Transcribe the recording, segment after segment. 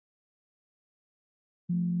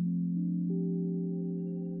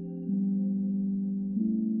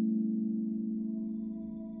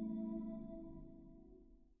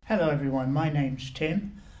Hello everyone, my name's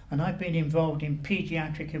Tim and I've been involved in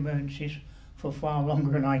paediatric emergencies for far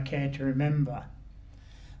longer than I care to remember.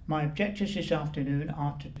 My objectives this afternoon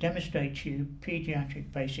are to demonstrate to you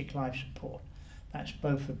paediatric basic life support. That's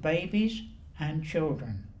both for babies and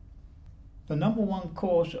children. The number one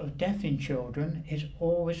cause of death in children is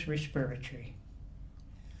always respiratory.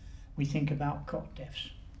 We think about cot deaths.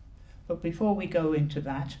 But before we go into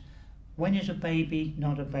that, when is a baby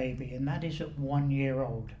not a baby? And that is at 1 year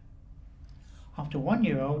old. After 1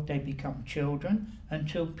 year old, they become children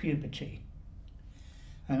until puberty.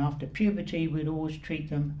 And after puberty, we'd always treat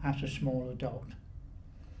them as a small adult.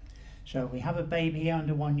 So we have a baby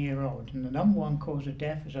under 1 year old, and the number one cause of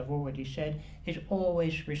death, as I've already said, is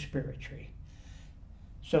always respiratory.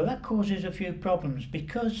 So that causes a few problems.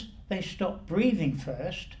 Because they stop breathing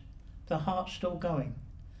first, the heart's still going.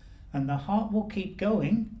 And the heart will keep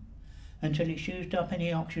going until it's used up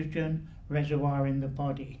any oxygen reservoir in the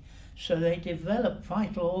body. So they develop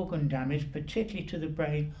vital organ damage, particularly to the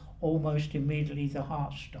brain, almost immediately the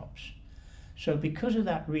heart stops. So because of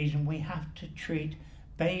that reason, we have to treat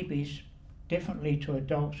babies differently to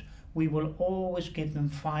adults. We will always give them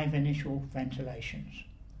 5 initial ventilations.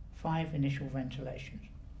 5 initial ventilations.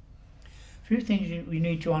 A few things we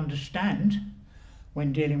need to understand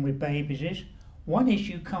when dealing with babies is, one is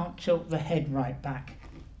you can't tilt the head right back,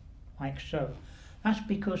 like so. That's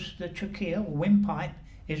because the trachea, or windpipe,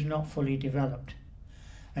 is not fully developed.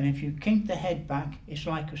 And if you kink the head back, it's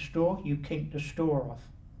like a straw, you kink the straw off.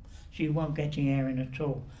 So you won't get any air in at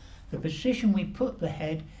all. The position we put the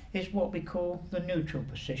head is what we call the neutral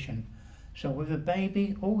position. So with a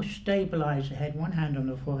baby, always stabilise the head, one hand on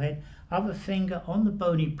the forehead, other finger on the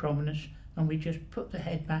bony prominence, and we just put the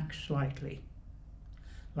head back slightly,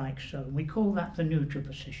 like so. We call that the neutral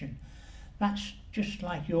position. That's just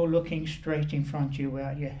like you're looking straight in front of you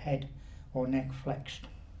without your head or neck flexed.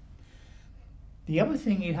 The other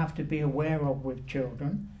thing you have to be aware of with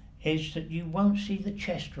children is that you won't see the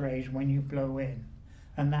chest raise when you blow in.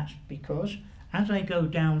 And that's because as I go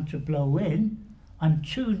down to blow in, I'm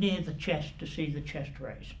too near the chest to see the chest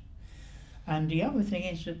raise. And the other thing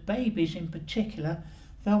is that babies in particular,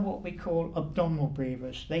 they're what we call abdominal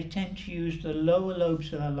breathers. They tend to use the lower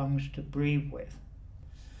lobes of their lungs to breathe with.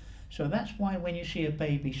 So that's why when you see a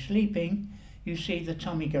baby sleeping, you see the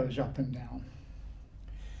tummy goes up and down.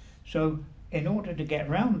 So in order to get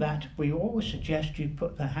around that, we always suggest you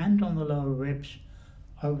put the hand on the lower ribs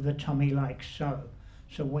over the tummy like so.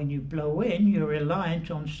 So when you blow in, you're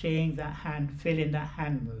reliant on seeing that hand, feeling that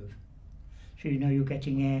hand move. So you know you're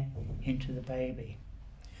getting air into the baby.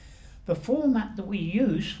 The format that we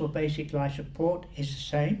use for basic life support is the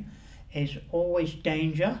same. It's always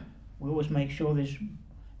danger. We always make sure there's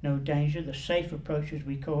no danger, the safe approach as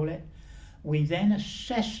we call it. We then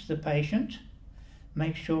assess the patient,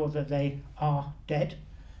 make sure that they are dead.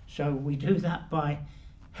 So we do that by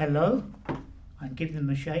hello, and give them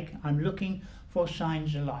a shake. I'm looking for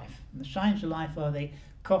signs of life. And the signs of life are they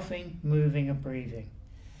coughing, moving and breathing.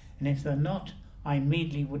 And if they're not, I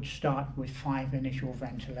immediately would start with 5 initial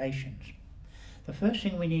ventilations. The first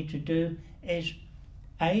thing we need to do is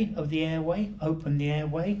A of the airway, open the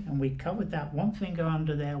airway, and we covered that, one finger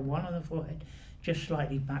under there, one on the forehead, just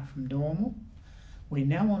slightly back from normal. We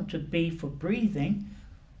now on to B for breathing.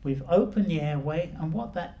 We've opened the airway, and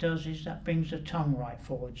what that does is that brings the tongue right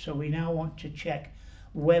forward. So we now want to check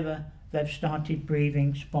whether they've started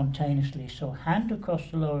breathing spontaneously. So hand across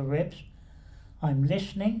the lower ribs. I'm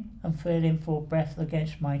listening and feeling for breath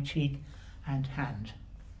against my cheek and hand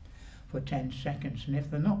for 10 seconds. And if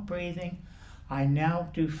they're not breathing, I now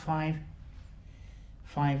do 5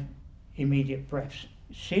 immediate breaths.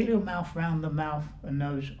 Seal your mouth round the mouth and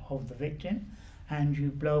nose of the victim, and you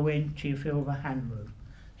blow in till you feel the hand move.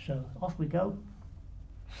 So off we go.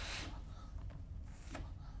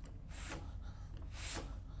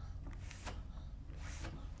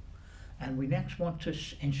 And we next want to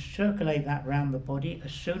circulate that round the body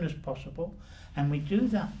as soon as possible, and we do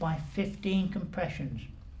that by 15 compressions,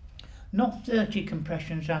 not 30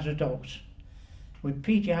 compressions as adults. With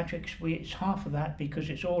paediatrics, it's half of that because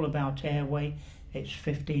it's all about airway. It's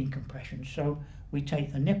 15 compressions. So we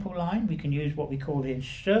take the nipple line, we can use what we call the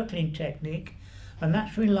encircling technique, and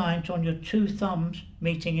that's reliant on your 2 thumbs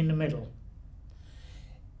meeting in the middle.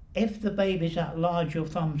 If the baby's that large your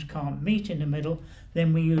thumbs can't meet in the middle,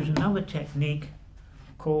 then we use another technique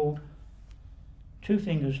called 2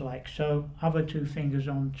 fingers like so, other 2 fingers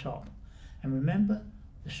on top. And remember,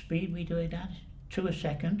 the speed we do it at, 2 a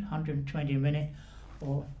second, 120 a minute,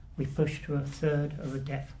 or we push to 1/3 of the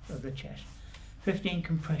depth of the chest. 15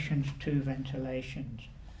 compressions, 2 ventilations.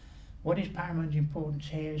 What is paramount importance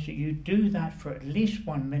here is that you do that for at least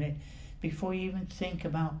 1 minute before you even think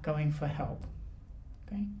about going for help.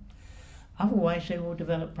 Okay? Otherwise they will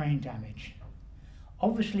develop brain damage.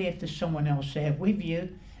 Obviously if there's someone else there with you,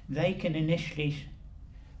 they can initially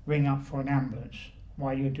ring up for an ambulance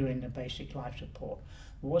while you're doing the basic life support.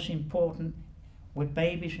 What's important with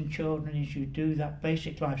babies and children is you do that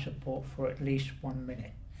basic life support for at least 1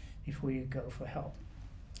 minute before you go for help.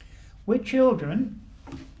 With children,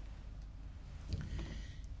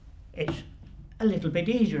 it's a little bit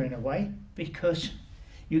easier in a way because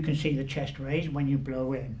you can see the chest raised when you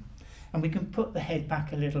blow in. And we can put the head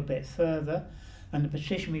back a little bit further, and the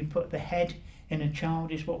position we put the head in a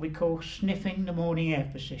child is what we call sniffing the morning air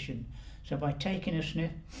position. So by taking a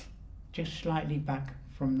sniff, just slightly back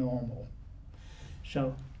from normal.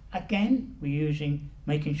 So again, we're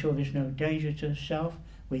making sure there's no danger to the self.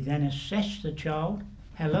 We then assess the child.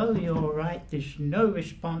 Hello, you're all right. There's no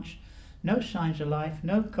response, no signs of life,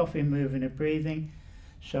 no coughing, moving or breathing.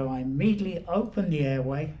 So I immediately open the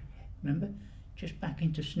airway. Remember, just back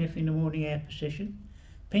into sniffing the morning air position.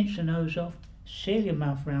 Pinch the nose off, seal your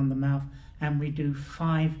mouth around the mouth, and we do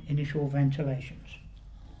 5 initial ventilations.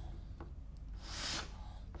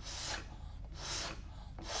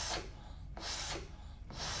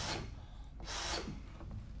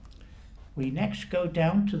 We next go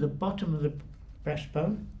down to the bottom of the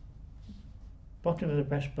breastbone,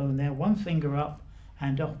 there, 1 finger up,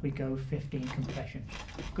 and off we go, 15 compressions.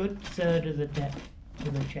 Good third of the depth to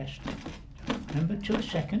the chest. Remember, to a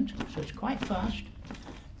second, so it's quite fast.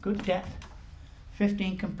 Good depth,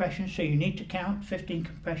 15 compressions, so you need to count 15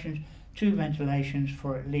 compressions, 2 ventilations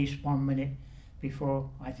for at least 1 minute before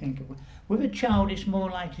I think of it. With a child, it's more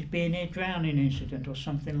likely to be an ear drowning incident or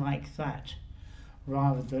something like that,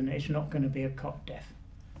 rather than it's not going to be a cot death.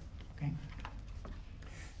 Okay.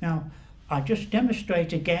 Now, I'll just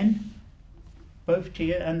demonstrate again, both to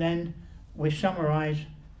you, and then we summarise.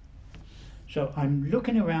 So I'm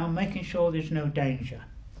looking around, making sure there's no danger.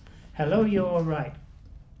 Hello, you're all right.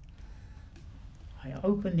 I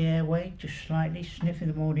open the airway just slightly, sniffing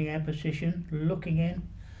the morning air position, looking in.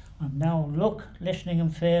 I'm now listening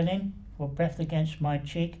and feeling for breath against my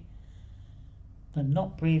cheek. They're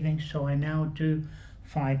not breathing, so I now do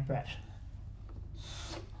 5 breaths.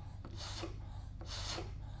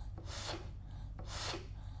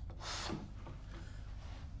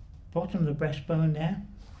 Bottom of the breastbone there,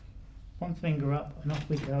 1 finger up, and off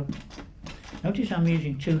we go. Notice I'm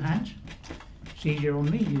using 2 hands. It's easier on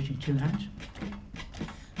me using 2 hands.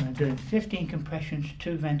 And I'm doing 15 compressions,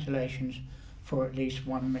 2 ventilations for at least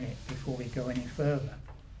 1 minute before we go any further.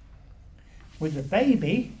 With the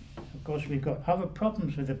baby, of course, we've got other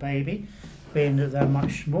problems with the baby, being that they're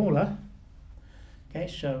much smaller. Okay,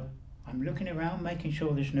 so I'm looking around, making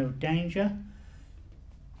sure there's no danger,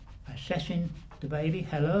 assessing the baby,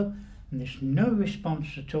 hello, and there's no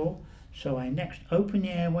response at all. So I next open the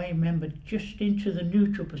airway, remember, just into the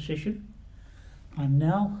neutral position. I'm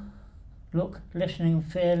now listening and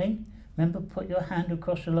feeling. Remember, put your hand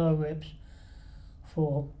across the lower ribs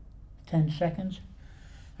for 10 seconds,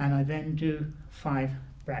 and I then do 5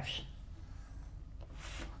 breaths.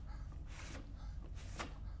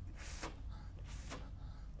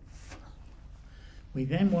 We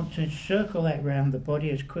then want to circle that around the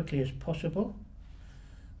body as quickly as possible.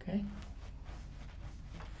 Okay.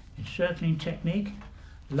 Encircling technique.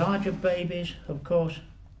 Larger babies, of course,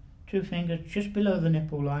 2 fingers just below the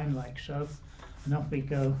nipple line, like so, and off we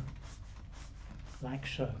go, like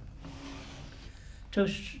so.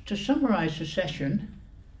 To summarise the session,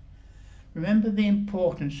 remember the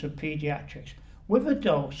importance of paediatrics. With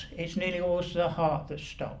adults, it's nearly always the heart that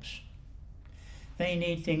stops. They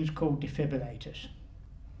need things called defibrillators.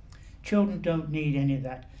 Children don't need any of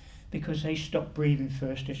that because they stop breathing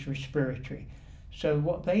first, it's respiratory. So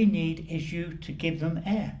what they need is you to give them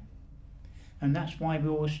air. And that's why we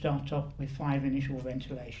always start off with 5 initial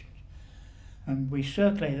ventilations. And we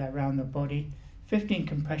circulate that around the body, 15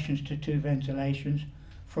 compressions to 2 ventilations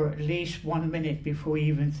for at least 1 minute before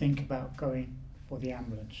you even think about going for the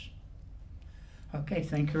ambulance. Okay,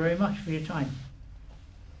 thank you very much for your time.